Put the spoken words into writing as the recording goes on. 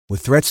With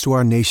threats to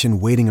our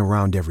nation waiting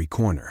around every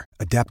corner,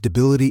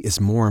 adaptability is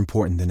more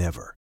important than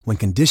ever. When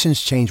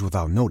conditions change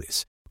without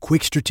notice,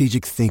 quick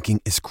strategic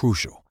thinking is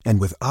crucial.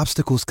 And with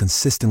obstacles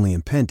consistently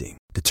impending,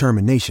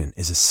 determination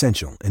is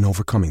essential in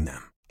overcoming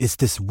them. It's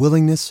this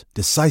willingness,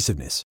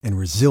 decisiveness, and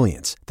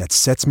resilience that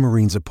sets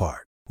Marines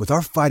apart. With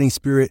our fighting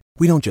spirit,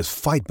 we don't just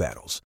fight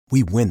battles,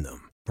 we win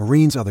them.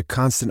 Marines are the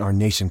constant our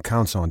nation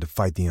counts on to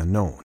fight the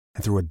unknown.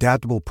 And through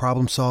adaptable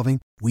problem solving,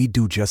 we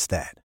do just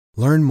that.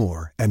 Learn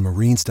more at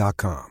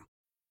marines.com.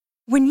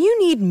 When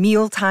you need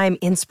mealtime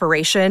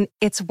inspiration,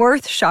 it's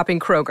worth shopping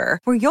Kroger,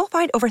 where you'll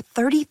find over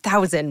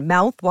 30,000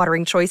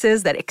 mouth-watering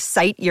choices that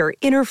excite your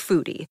inner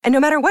foodie. And no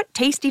matter what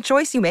tasty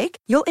choice you make,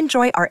 you'll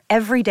enjoy our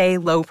everyday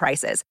low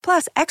prices,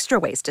 plus extra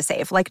ways to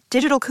save, like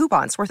digital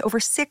coupons worth over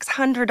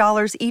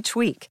 $600 each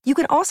week. You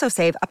can also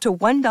save up to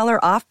 $1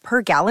 off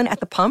per gallon at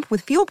the pump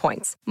with fuel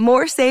points.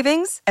 More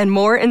savings and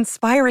more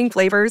inspiring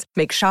flavors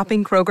make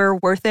shopping Kroger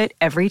worth it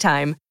every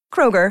time.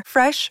 Kroger,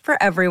 fresh for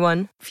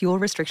everyone. Fuel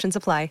restrictions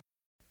apply.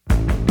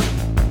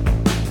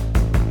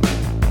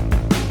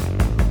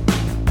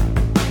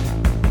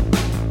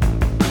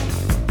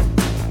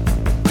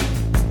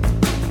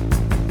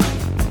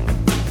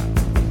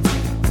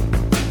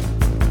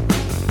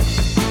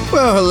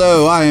 Well,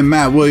 hello, I am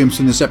Matt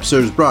Williamson. This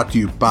episode is brought to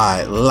you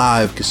by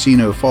Live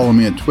Casino. Follow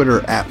me on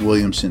Twitter at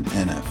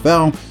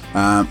WilliamsonNFL.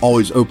 I'm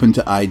always open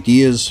to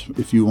ideas.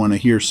 If you want to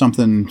hear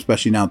something,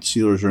 especially now the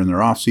Steelers are in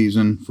their off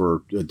season,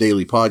 for a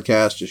daily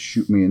podcast, just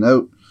shoot me a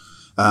note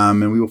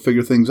and we will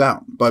figure things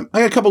out. But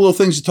I got a couple little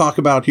things to talk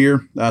about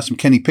here, some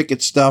Kenny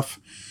Pickett stuff.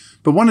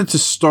 But wanted to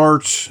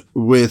start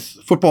with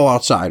Football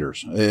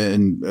Outsiders,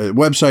 and a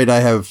website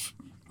I have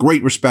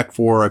great respect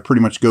for. I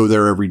pretty much go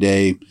there every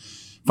day.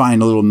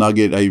 Find a little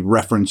nugget. I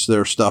reference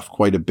their stuff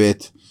quite a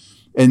bit.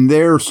 And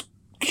their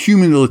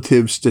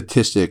cumulative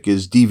statistic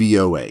is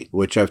DVOA,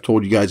 which I've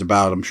told you guys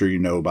about. I'm sure you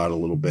know about a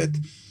little bit.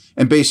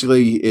 And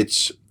basically,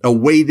 it's a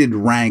weighted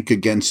rank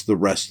against the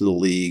rest of the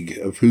league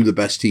of who the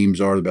best teams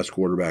are, the best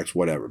quarterbacks,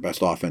 whatever, best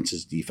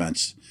offenses,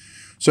 defense.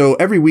 So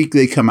every week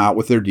they come out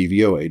with their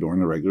DVOA during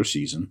the regular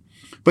season,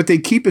 but they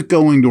keep it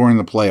going during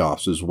the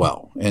playoffs as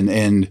well.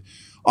 And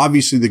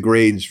obviously the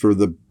grades for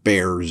the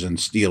Bears and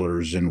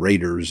Steelers and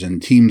Raiders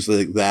and teams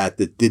like that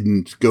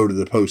didn't go to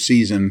the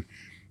postseason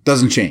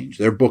doesn't change.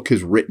 Their book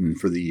is written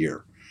for the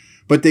year.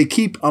 But they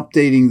keep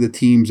updating the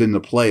teams in the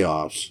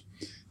playoffs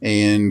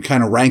and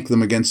kind of rank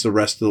them against the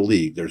rest of the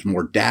league. There's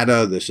more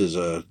data. This is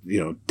a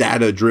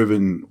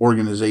data-driven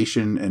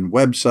organization and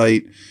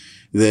website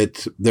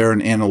that they're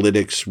in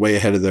analytics way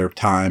ahead of their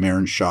time.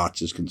 Aaron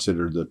Schatz is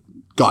considered the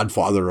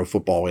godfather of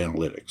football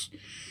analytics.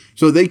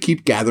 So they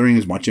keep gathering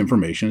as much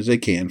information as they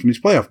can from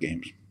these playoff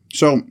games.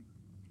 So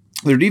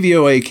their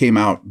DVOA came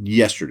out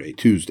yesterday,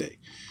 Tuesday.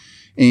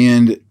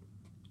 And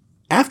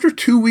after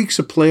 2 weeks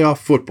of playoff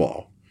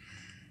football,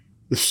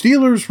 the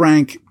Steelers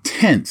rank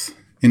 10th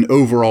in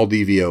overall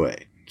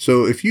DVOA.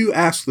 So if you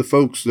ask the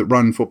folks that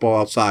run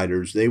Football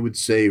Outsiders, they would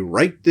say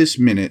right this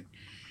minute,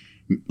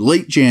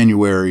 late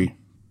January,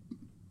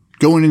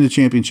 going into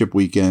championship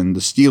weekend,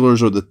 the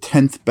Steelers are the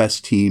 10th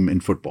best team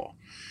in football.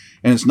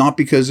 And it's not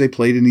because they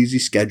played an easy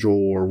schedule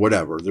or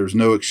whatever. There's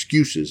no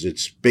excuses.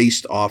 It's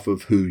based off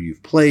of who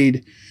you've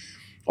played,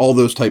 all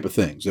those type of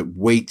things. It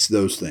weights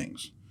those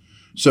things.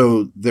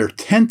 So they're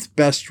 10th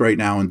best right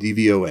now in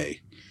DVOA,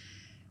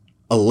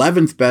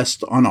 11th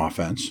best on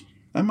offense.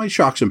 That might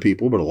shock some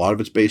people, but a lot of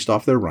it's based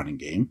off their running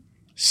game.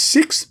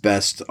 6th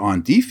best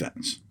on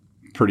defense.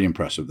 Pretty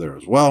impressive there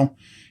as well.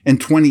 And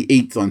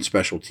 28th on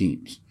special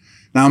teams.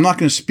 Now, I'm not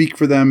going to speak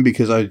for them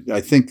because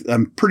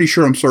I'm pretty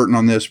sure I'm certain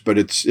on this, but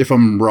if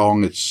I'm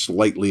wrong, it's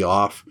slightly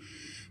off.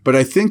 But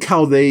I think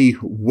how they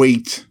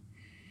weight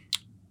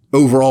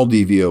overall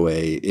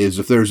DVOA is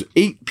if there's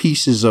 8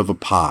 pieces of a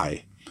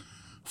pie,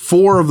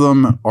 4 of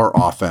them are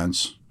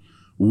offense,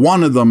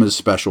 1 of them is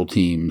special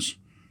teams,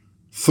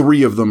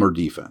 3 of them are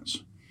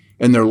defense.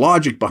 And their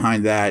logic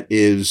behind that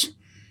is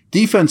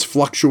defense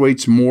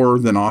fluctuates more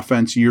than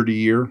offense year to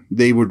year.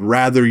 They would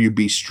rather you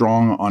be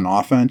strong on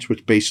offense,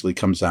 which basically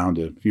comes down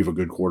to if you have a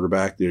good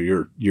quarterback,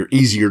 you're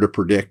easier to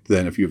predict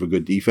than if you have a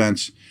good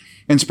defense.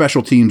 And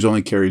special teams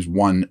only carries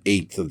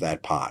 1/8 of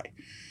that pie.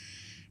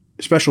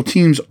 Special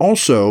teams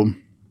also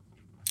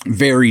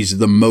varies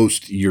the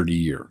most year to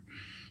year.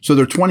 So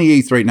they're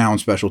 28th right now in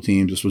special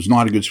teams. This was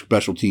not a good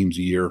special teams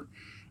year.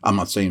 I'm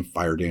not saying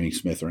fire Danny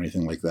Smith or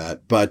anything like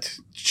that, but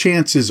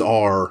chances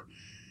are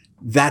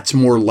that's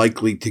more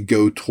likely to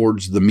go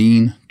towards the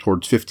mean,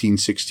 towards 15,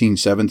 16,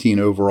 17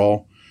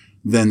 overall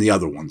than the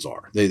other ones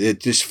are. It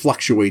just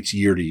fluctuates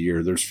year to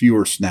year. There's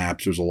fewer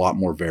snaps. There's a lot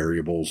more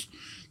variables,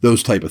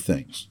 those type of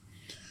things.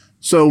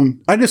 So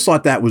I just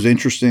thought that was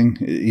interesting,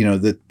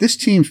 that this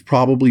team's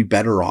probably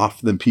better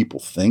off than people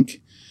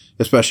think,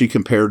 especially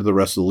compared to the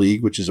rest of the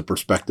league, which is a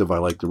perspective I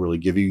like to really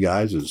give you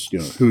guys is,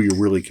 who you're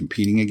really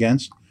competing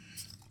against.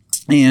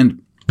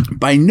 And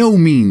by no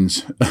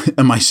means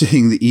am I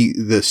saying the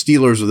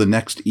Steelers are the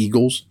next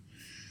Eagles,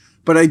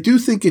 but I do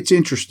think it's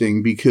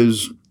interesting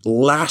because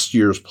last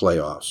year's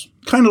playoffs,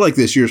 kind of like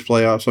this year's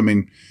playoffs, I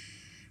mean,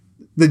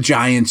 the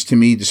Giants, to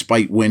me,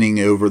 despite winning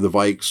over the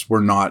Vikes,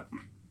 were not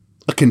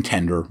a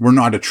contender. We're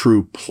not a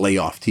true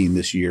playoff team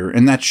this year.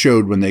 And that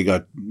showed when they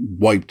got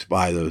wiped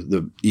by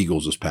the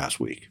Eagles this past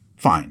week.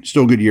 Fine.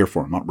 Still a good year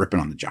for them. Not ripping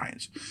on the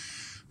Giants.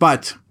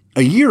 But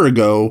a year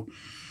ago,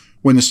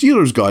 when the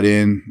Steelers got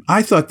in,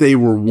 I thought they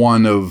were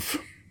one of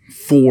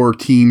 4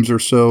 teams or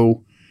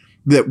so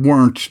that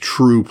weren't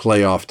true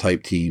playoff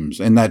type teams.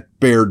 And that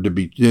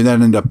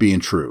ended up being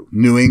true.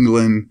 New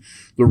England,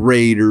 the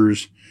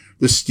Raiders,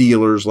 the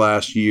Steelers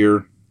last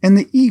year, and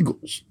the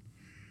Eagles.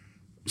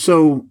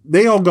 So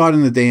they all got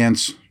in the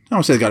dance. I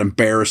don't say they got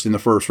embarrassed in the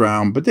first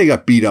round, but they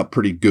got beat up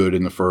pretty good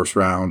in the first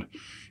round.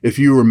 If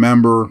you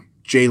remember,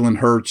 Jalen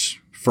Hurts,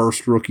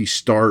 first rookie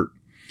start,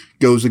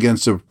 goes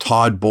against a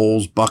Todd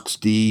Bowles Bucs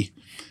D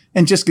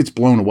and just gets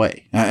blown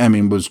away. I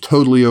mean, was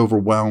totally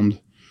overwhelmed.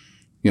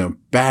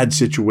 Bad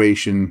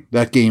situation.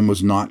 That game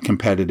was not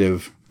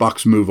competitive.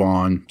 Bucs move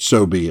on.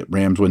 So be it.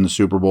 Rams win the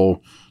Super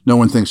Bowl. No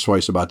one thinks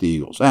twice about the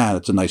Eagles.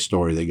 That's a nice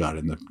story. They got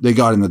in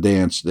the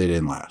dance. They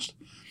didn't last.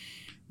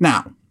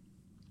 Now,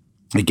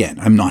 again,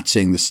 I'm not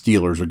saying the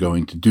Steelers are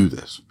going to do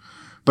this,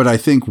 but I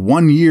think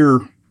 1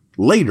 year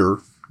later,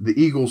 the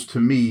Eagles, to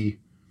me,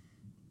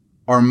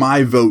 are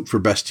my vote for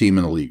best team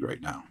in the league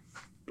right now.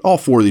 All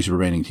 4 of these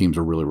remaining teams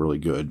are really, really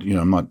good.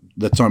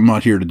 I'm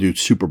not here to do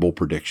Super Bowl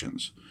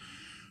predictions,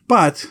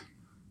 but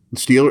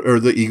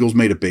the Eagles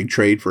made a big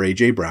trade for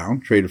A.J.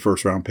 Brown, traded a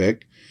first-round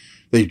pick.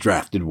 They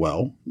drafted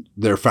well.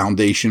 Their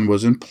foundation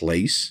was in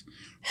place.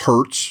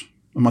 Hurts,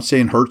 I'm not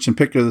saying Hurts and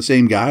Pickett are the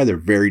same guy. They're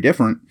very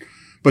different,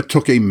 but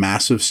took a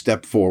massive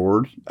step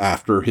forward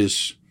after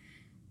his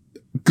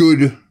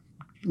good,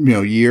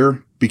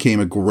 year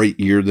became a great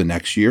year the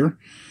next year.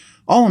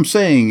 All I'm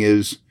saying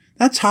is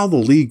that's how the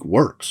league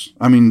works.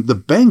 I mean, the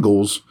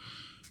Bengals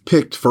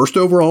picked first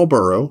overall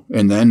Burrow,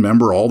 and then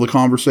remember all the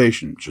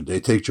conversation. Should they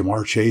take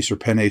Jamar Chase or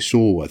Penei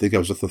Sewell? I think that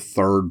was the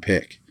 3rd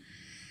pick.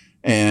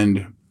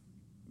 And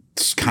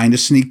kind of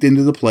sneaked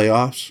into the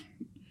playoffs,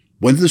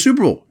 went to the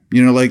Super Bowl.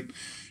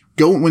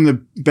 When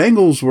the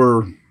Bengals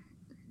were,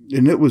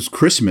 and it was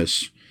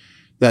Christmas,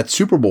 that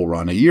Super Bowl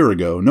run a year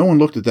ago, no one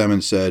looked at them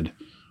and said,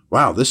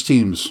 wow, this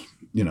team's,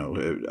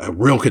 a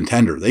real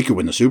contender. They could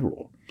win the Super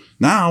Bowl.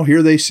 Now,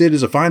 here they sit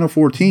as a Final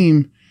Four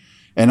team,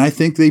 and I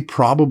think I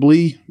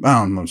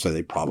don't want to say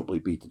they probably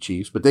beat the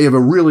Chiefs, but they have a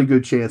really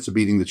good chance of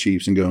beating the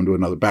Chiefs and going to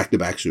another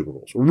back-to-back Super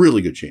Bowls. A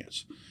really good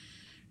chance.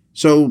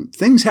 So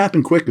things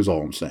happen quick is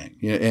all I'm saying.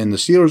 And the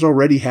Steelers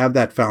already have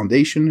that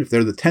foundation. If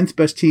they're the 10th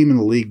best team in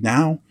the league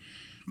now,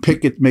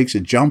 Pickett makes a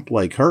jump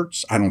like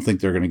Hurts. I don't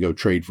think they're going to go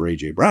trade for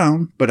A.J.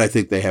 Brown, but I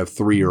think they have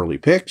 3 early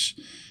picks,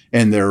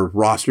 and their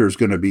roster is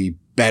going to be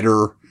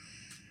better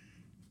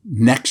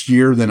next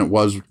year than it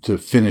was to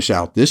finish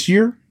out this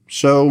year.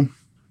 So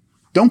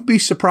don't be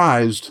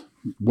surprised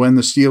when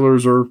the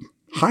Steelers are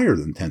higher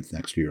than 10th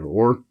next year,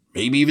 or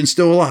maybe even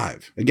still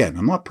alive. Again,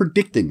 I'm not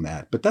predicting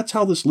that, but that's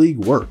how this league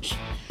works.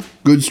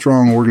 Good,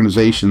 strong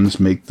organizations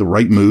make the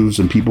right moves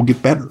and people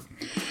get better.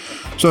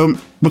 So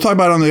we'll talk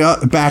about on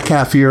the back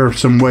half here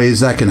some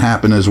ways that can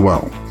happen as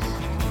well.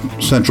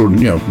 Central,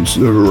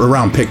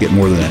 around Pickett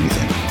more than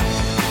anything.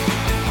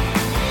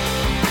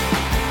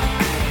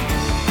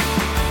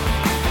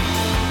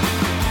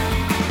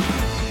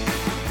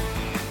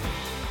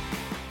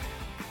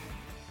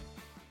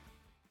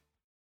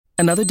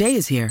 Another day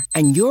is here,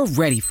 and you're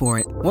ready for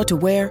it. What to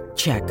wear?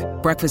 Check.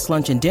 Breakfast,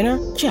 lunch, and dinner?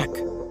 Check.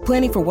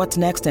 Planning for what's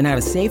next and how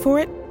to save for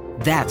it?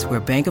 That's where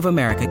Bank of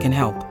America can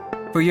help.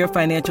 For your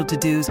financial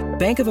to-dos,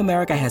 Bank of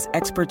America has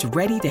experts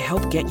ready to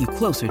help get you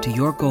closer to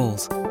your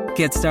goals.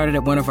 Get started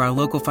at one of our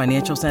local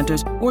financial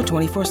centers or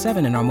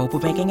 24/7 in our mobile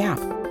banking app.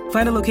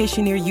 Find a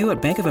location near you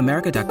at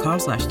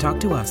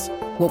bankofamerica.com/talktous.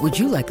 What would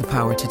you like the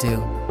power to do?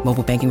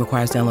 Mobile banking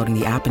requires downloading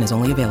the app and is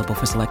only available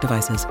for select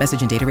devices.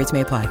 Message and data rates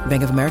may apply.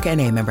 Bank of America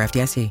N.A., member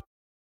FDIC.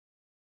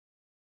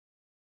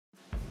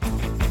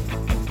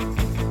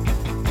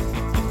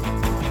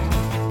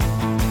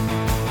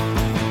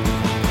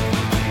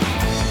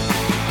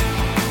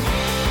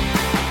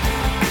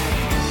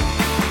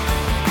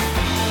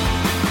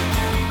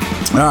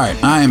 All right,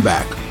 I am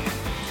back.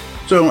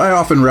 So I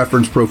often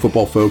reference Pro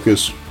Football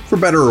Focus for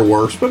better or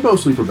worse, but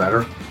mostly for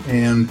better.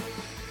 And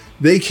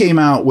they came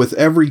out with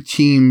every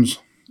team's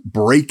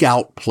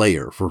breakout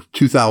player for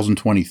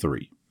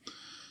 2023.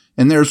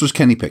 And theirs was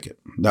Kenny Pickett.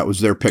 That was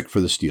their pick for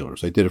the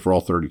Steelers. They did it for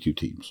all 32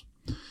 teams.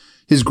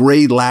 His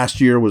grade last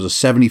year was a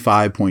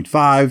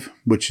 75.5,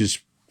 which is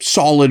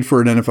solid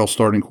for an NFL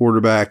starting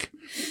quarterback.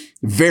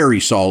 Very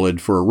solid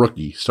for a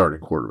rookie starting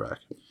quarterback.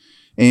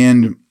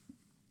 And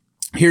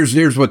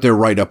here's what their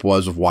write-up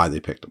was of why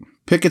they picked him.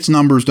 Pickett's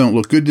numbers don't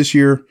look good this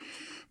year,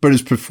 but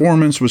his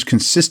performance was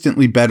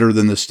consistently better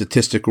than the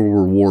statistical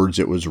rewards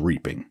it was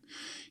reaping.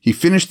 He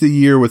finished the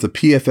year with a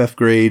PFF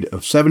grade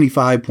of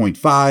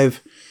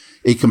 75.5,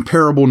 a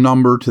comparable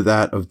number to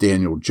that of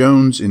Daniel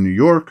Jones in New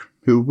York,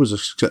 who was a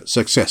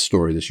success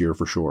story this year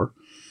for sure.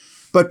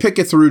 But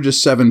Pickett threw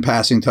just 7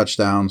 passing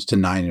touchdowns to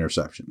 9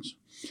 interceptions.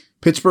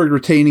 Pittsburgh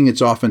retaining its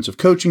offensive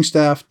coaching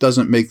staff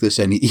doesn't make this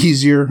any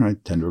easier. I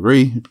tend to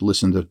agree.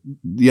 Listen to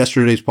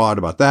yesterday's pod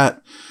about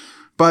that.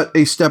 But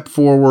a step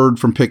forward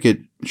from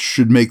Pickett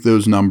should make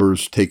those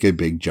numbers take a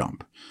big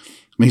jump.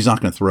 I mean, he's not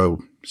going to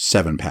throw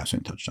 7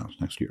 passing touchdowns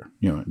next year.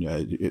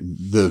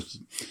 The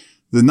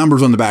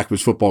numbers on the back of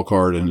his football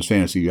card and his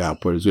fantasy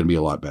output is going to be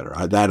a lot better.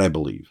 That I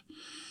believe.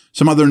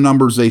 Some other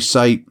numbers they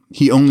cite,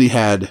 he only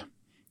had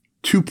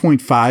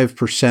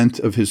 2.5%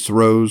 of his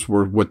throws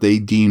were what they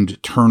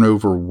deemed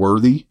turnover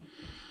worthy.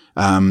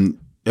 Of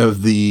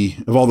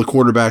all the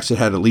quarterbacks that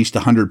had at least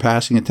 100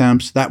 passing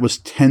attempts, that was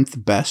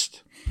 10th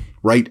best,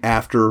 right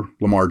after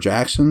Lamar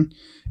Jackson,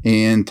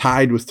 and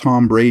tied with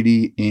Tom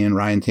Brady and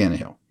Ryan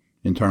Tannehill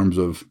in terms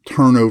of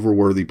turnover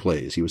worthy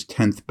plays. He was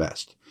 10th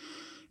best,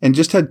 and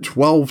just had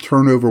 12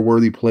 turnover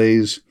worthy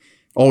plays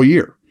all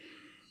year.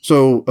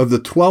 So of the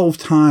 12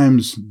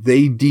 times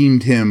they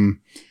deemed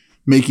him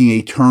making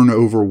a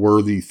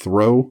turnover-worthy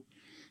throw,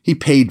 he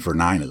paid for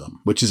 9 of them,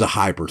 which is a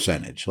high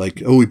percentage. Like,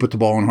 he put the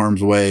ball in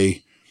harm's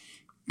way,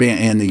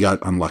 and he got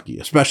unlucky,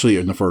 especially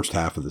in the first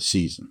half of the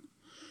season.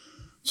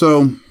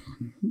 So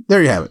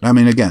there you have it. I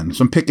mean, again,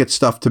 some Pickett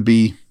stuff to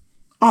be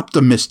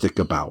optimistic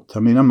about. I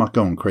mean, I'm not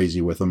going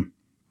crazy with him.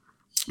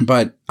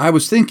 But I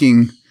was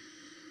thinking,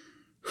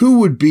 who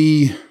would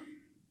be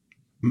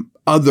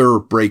other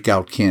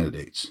breakout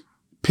candidates?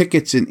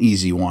 Pickett's an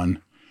easy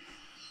one.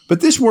 But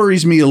this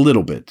worries me a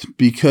little bit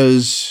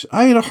because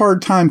I had a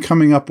hard time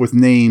coming up with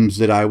names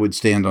that I would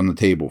stand on the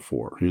table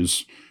for.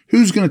 Who's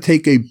going to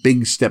take a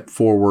big step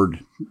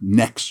forward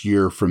next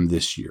year from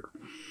this year?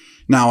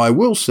 Now, I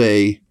will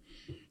say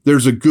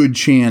there's a good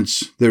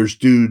chance there's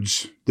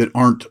dudes that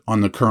aren't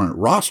on the current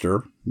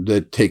roster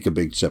that take a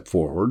big step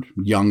forward.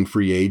 Young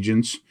free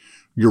agents,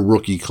 your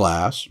rookie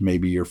class,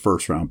 maybe your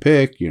first round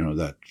pick,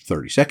 that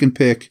 32nd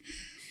pick.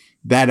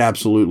 That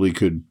absolutely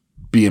could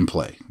be in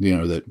play.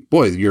 Your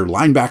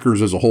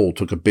linebackers as a whole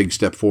took a big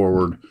step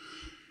forward.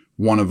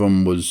 One of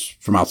them was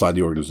from outside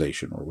the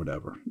organization or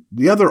whatever.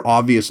 The other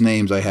obvious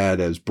names I had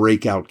as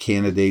breakout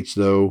candidates,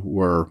 though,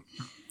 were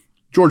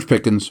George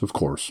Pickens, of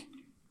course.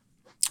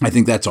 I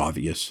think that's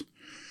obvious.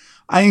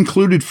 I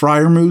included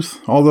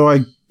Freiermuth, although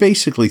I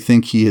basically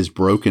think he has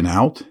broken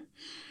out.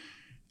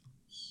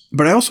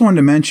 But I also wanted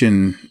to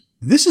mention,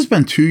 this has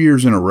been 2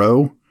 years in a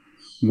row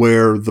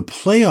where the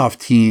playoff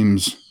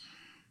teams'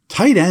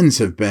 tight ends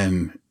have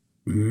been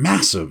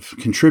massive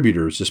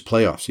contributors this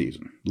playoff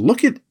season.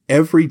 Look at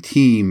every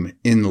team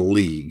in the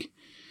league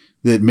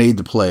that made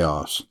the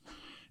playoffs.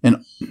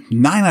 And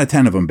 9 out of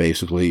 10 of them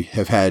basically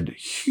have had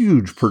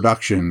huge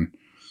production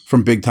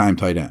from big-time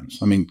tight ends.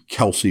 I mean,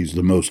 Kelsey's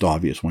the most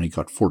obvious one. He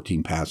caught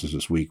 14 passes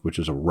this week, which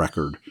is a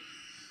record.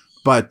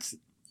 But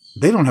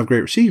they don't have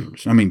great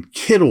receivers. I mean,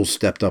 Kittle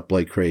stepped up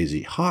like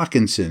crazy.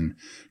 Hawkinson,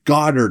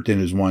 Goddard in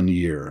his 1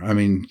 year. I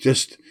mean,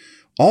 just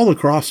all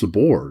across the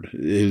board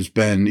has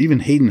been,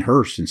 even Hayden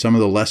Hurst and some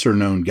of the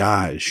lesser-known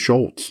guys,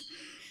 Schultz.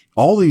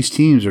 All these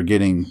teams are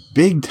getting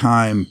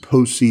big-time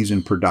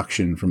postseason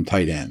production from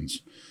tight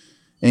ends.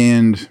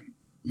 And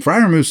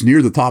Freiermuth's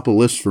near the top of the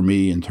list for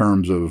me in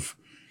terms of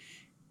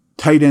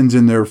tight ends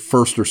in their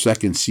first or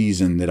second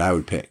season that I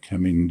would pick. I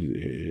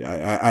mean,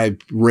 I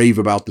rave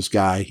about this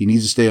guy. He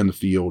needs to stay on the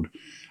field.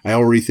 I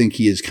already think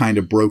he is kind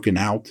of broken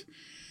out.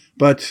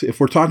 But if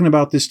we're talking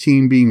about this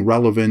team being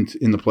relevant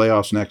in the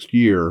playoffs next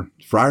year,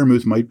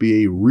 Freiermuth might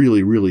be a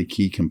really, really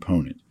key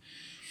component.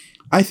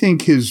 I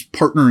think his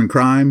partner in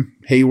crime,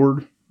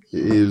 Hayward,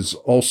 is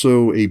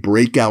also a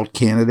breakout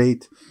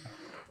candidate.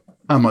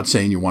 I'm not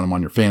saying you want him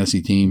on your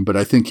fantasy team, but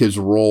I think his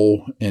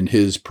role and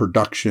his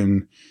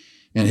production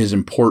and his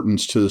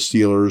importance to the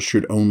Steelers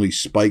should only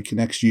spike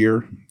next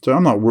year. So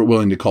I'm not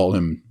willing to call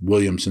him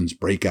Williamson's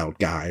breakout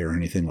guy or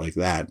anything like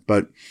that.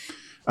 But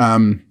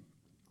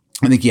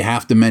I think you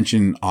have to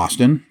mention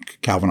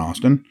Calvin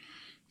Austin.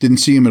 Didn't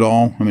see him at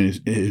all. I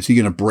mean, is he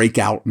going to break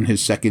out in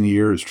his second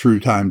year, his true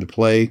time to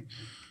play?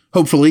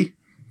 Hopefully.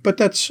 But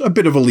that's a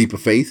bit of a leap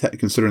of faith,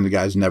 considering the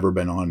guy's never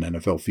been on an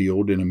NFL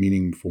field in a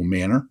meaningful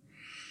manner.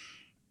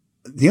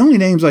 The only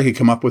names I could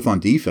come up with on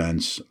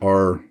defense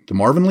are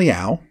DeMarvin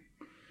Leal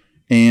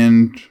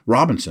and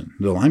Robinson,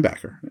 the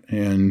linebacker.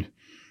 And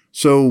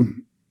so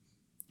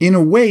in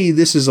a way,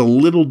 this is a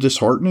little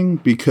disheartening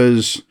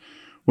because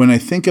when I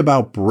think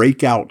about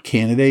breakout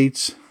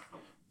candidates,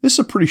 this is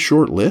a pretty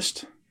short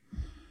list.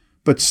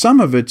 But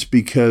some of it's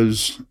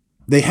because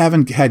they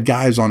haven't had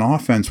guys on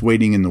offense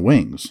waiting in the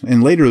wings.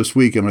 And later this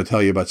week, I'm going to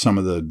tell you about some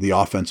of the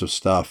offensive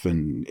stuff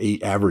and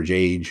average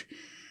age.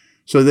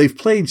 So they've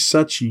played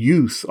such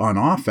youth on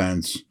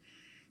offense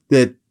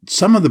that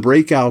some of the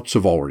breakouts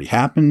have already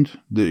happened.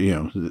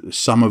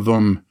 Some of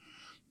them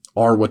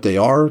are what they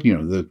are.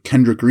 The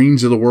Kendrick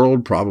Greens of the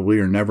world probably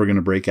are never going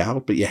to break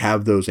out, but you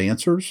have those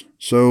answers.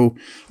 So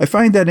I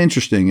find that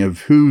interesting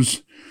of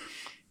who's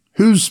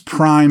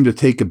primed to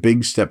take a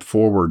big step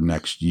forward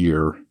next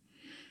year.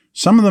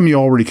 Some of them you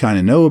already kind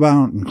of know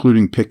about,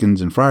 including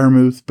Pickens and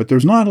Freiermuth, but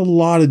there's not a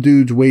lot of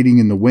dudes waiting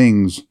in the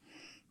wings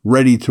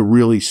ready to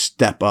really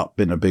step up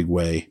in a big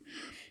way.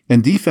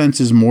 And defense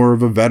is more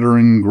of a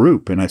veteran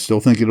group, and I still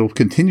think it'll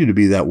continue to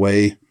be that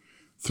way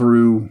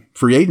through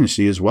free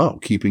agency as well,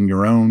 keeping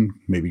your own,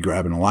 maybe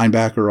grabbing a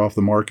linebacker off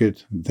the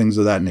market, things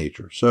of that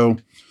nature. So,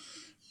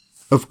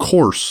 of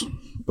course,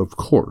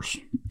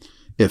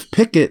 if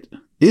Pickett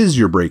is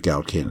your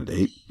breakout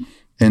candidate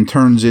and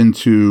turns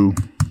into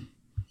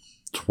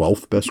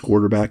 12th best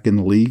quarterback in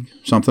the league,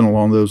 something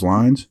along those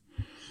lines,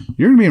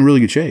 you're going to be in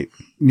really good shape.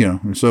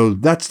 So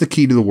that's the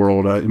key to the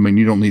world. I mean,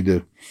 you don't need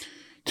to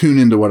tune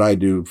into what I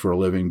do for a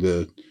living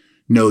to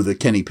know that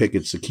Kenny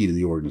Pickett's the key to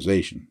the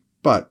organization.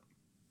 But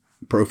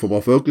Pro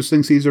Football Focus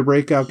thinks he's a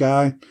breakout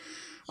guy.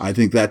 I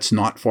think that's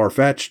not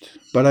far-fetched,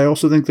 but I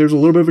also think there's a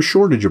little bit of a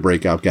shortage of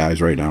breakout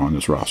guys right now on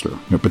this roster,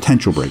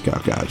 potential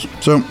breakout guys.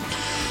 So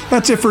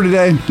that's it for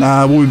today.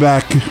 We'll be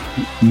back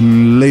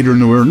later in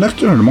the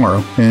next or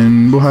tomorrow,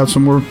 and we'll have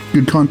some more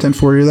good content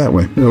for you that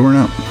way. Over and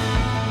out.